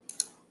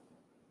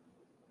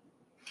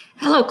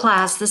Hello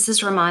class, this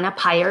is Romana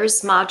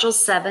Pyers. Module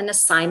 7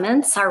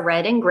 assignments are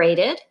read and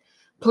graded.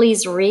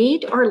 Please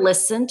read or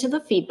listen to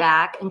the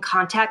feedback and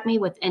contact me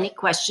with any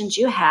questions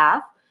you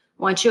have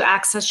once you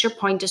access your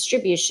point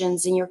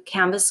distributions in your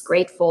Canvas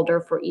grade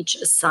folder for each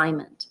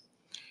assignment.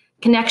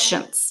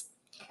 Connections.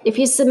 If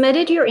you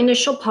submitted your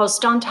initial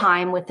post on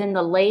time within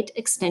the late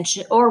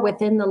extension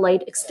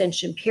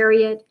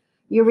period,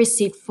 you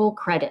received full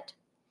credit.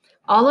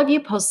 All of you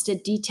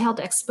posted detailed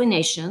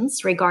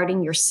explanations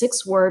regarding your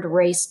 6-word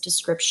race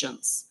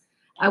descriptions.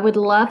 I would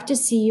love to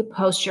see you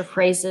post your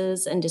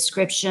phrases and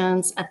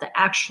descriptions at the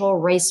actual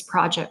race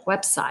project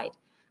website.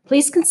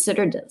 Please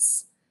consider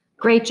this.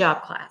 Great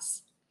job,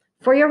 class.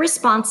 For your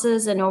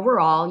responses and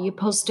overall, you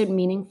posted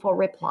meaningful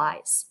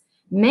replies.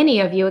 Many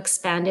of you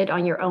expanded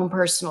on your own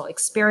personal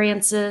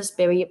experiences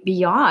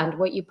beyond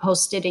what you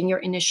posted in your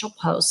initial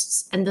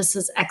posts, and this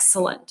is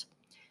excellent.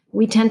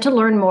 We tend to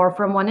learn more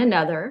from one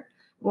another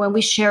when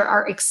we share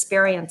our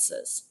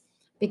experiences,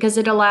 because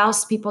it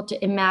allows people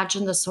to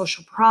imagine the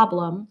social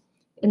problem,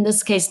 in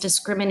this case,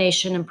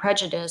 discrimination and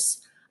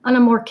prejudice, on a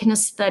more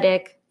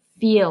kinesthetic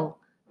feel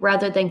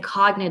rather than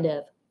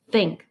cognitive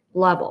think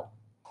level.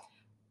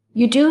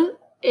 You do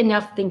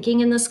enough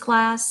thinking in this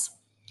class,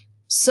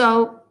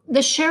 so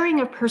the sharing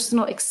of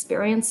personal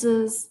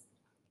experiences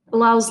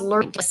allows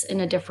learning in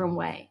a different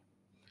way.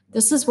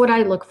 This is what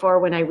I look for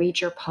when I read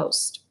your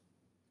post.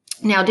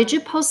 Now, did you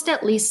post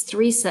at least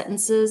 3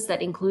 sentences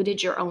that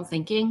included your own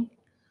thinking?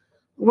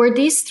 Were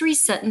these 3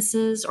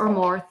 sentences or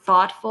more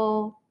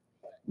thoughtful,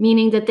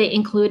 meaning that they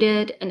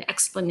included an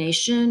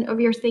explanation of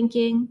your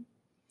thinking?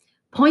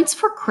 Points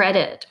for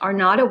credit are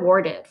not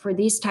awarded for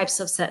these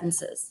types of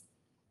sentences.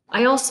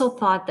 I also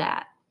thought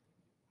that.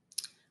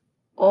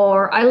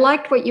 Or I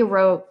liked what you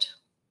wrote.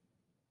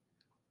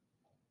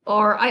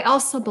 Or I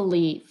also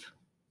believe.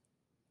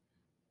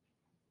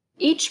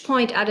 Each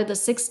point out of the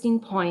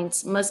 16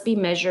 points must be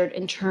measured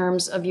in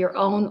terms of your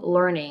own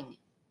learning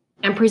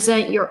and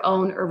present your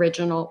own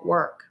original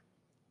work.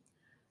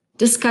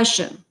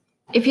 Discussion.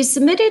 If you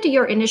submitted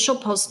your initial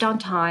post on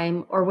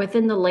time or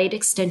within the late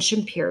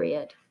extension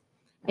period,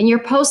 and your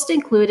post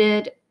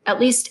included at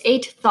least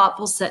 8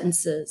 thoughtful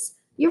sentences,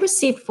 you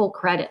received full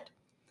credit.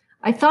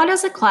 I thought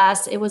as a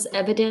class it was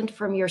evident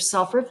from your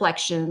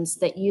self-reflections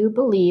that you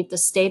believe the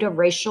state of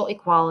racial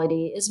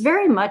equality is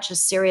very much a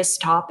serious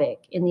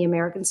topic in the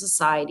American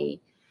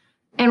society,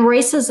 and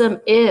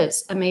racism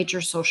is a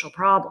major social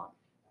problem.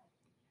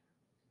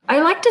 I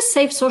like to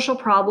save social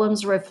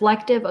problems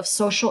reflective of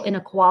social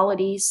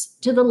inequalities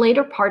to the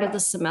later part of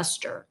the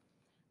semester,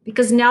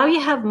 because now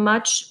you have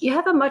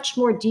a much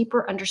more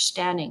deeper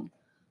understanding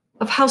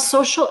of how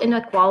social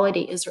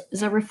inequality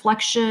is a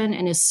reflection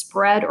and is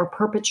spread or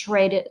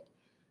perpetrated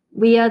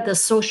via the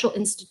social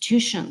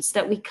institutions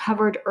that we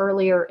covered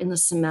earlier in the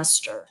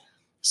semester.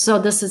 So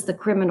this is the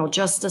criminal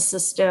justice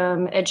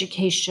system,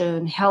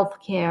 education,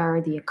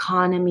 healthcare, the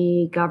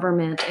economy,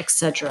 government,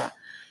 etc.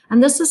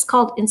 And this is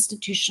called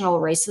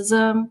institutional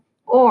racism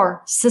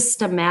or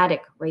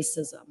systematic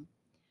racism.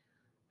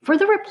 For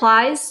the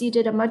replies,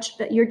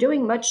 you're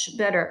doing much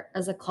better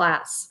as a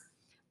class.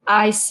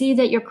 I see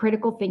that your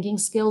critical thinking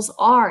skills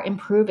are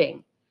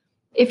improving.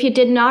 If you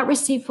did not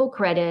receive full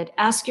credit,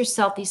 ask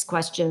yourself these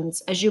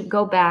questions as you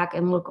go back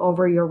and look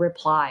over your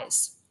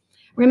replies.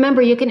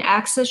 Remember, you can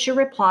access your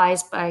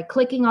replies by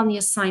clicking on the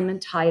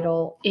assignment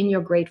title in your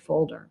grade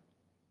folder.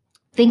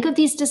 Think of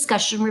these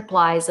discussion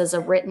replies as a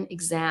written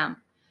exam.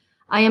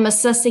 I am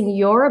assessing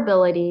your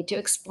ability to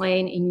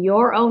explain in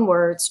your own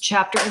words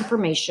chapter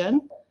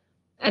information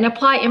and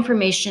apply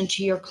information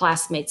to your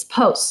classmates'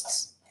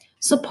 posts.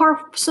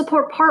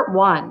 Support part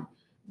 1.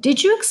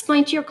 Did you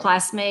explain to your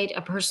classmate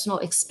a personal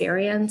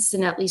experience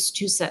in at least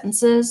 2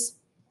 sentences?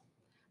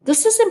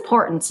 This is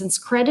important since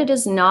credit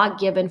is not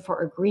given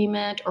for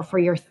agreement or for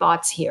your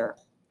thoughts here.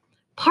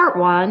 Part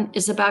 1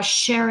 is about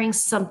sharing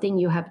something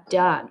you have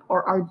done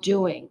or are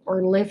doing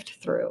or lived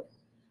through.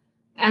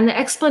 And the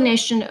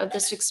explanation of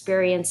this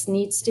experience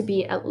needs to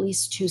be at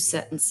least 2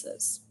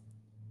 sentences.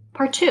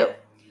 Part 2.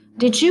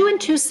 Did you in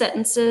 2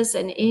 sentences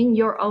and in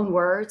your own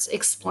words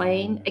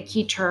explain a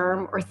key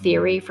term or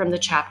theory from the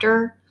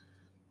chapter?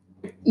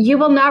 You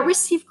will not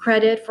receive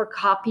credit for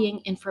copying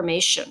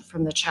information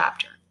from the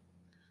chapter.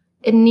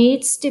 It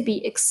needs to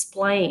be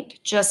explained,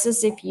 just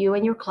as if you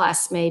and your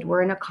classmate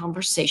were in a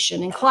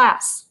conversation in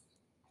class.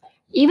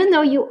 Even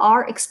though you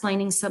are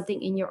explaining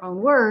something in your own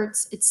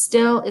words, it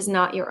still is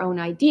not your own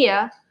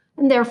idea,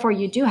 and therefore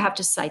you do have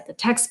to cite the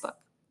textbook.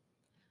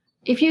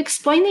 If you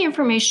explain the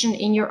information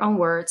in your own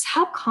words,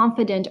 how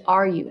confident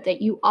are you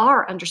that you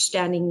are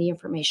understanding the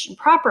information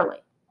properly?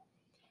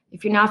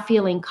 If you're not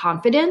feeling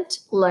confident,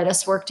 let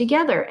us work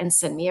together and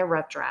send me a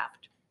rough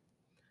draft.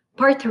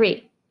 Part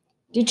 3.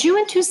 Did you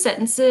in 2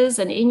 sentences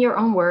and in your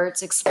own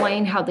words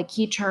explain how the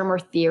key term or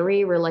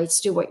theory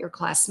relates to what your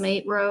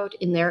classmate wrote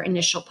in their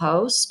initial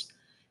post?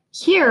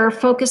 Here,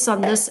 focus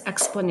on this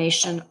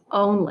explanation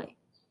only.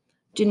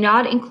 Do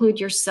not include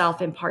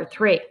yourself in part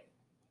 3.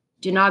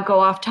 Do not go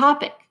off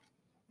topic.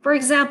 For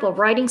example,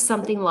 writing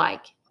something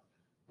like,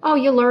 oh,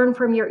 you learned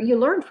from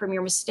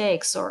your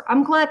mistakes, or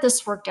I'm glad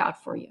this worked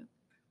out for you,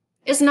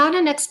 is not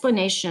an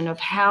explanation of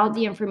how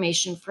the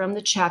information from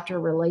the chapter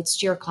relates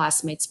to your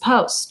classmate's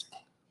post.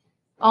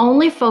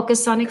 Only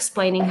focus on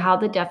explaining how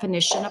the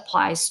definition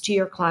applies to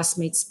your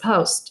classmate's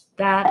post.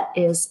 That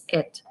is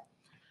it.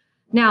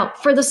 Now,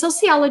 for the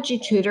sociology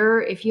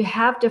tutor, if you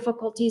have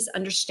difficulties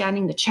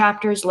understanding the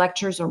chapters,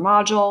 lectures, or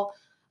module,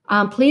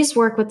 please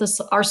work with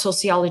our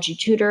sociology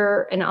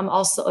tutor, and I'm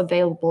also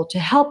available to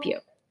help you.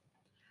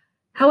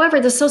 However,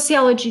 the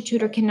sociology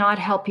tutor cannot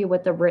help you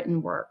with the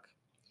written work,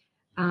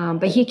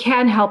 but he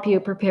can help you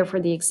prepare for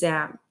the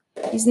exam.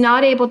 He's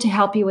not able to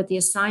help you with the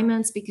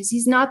assignments because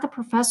he's not the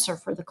professor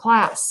for the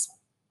class.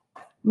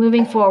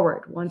 Moving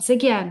forward, once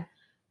again,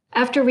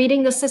 after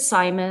reading this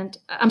document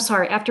and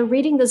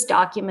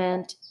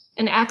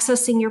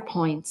accessing your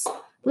points,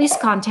 please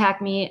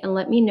contact me and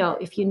let me know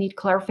if you need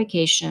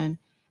clarification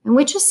and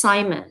which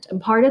assignment and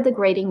part of the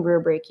grading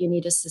rubric you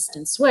need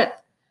assistance with.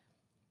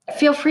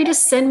 Feel free to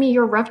send me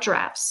your rough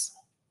drafts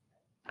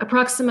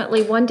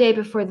approximately one day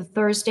before the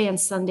Thursday and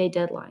Sunday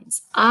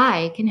deadlines.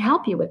 I can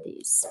help you with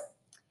these.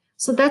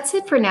 So that's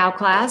it for now,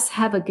 class.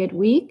 Have a good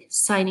week.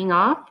 Signing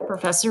off,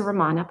 Professor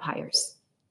Romana Pyers.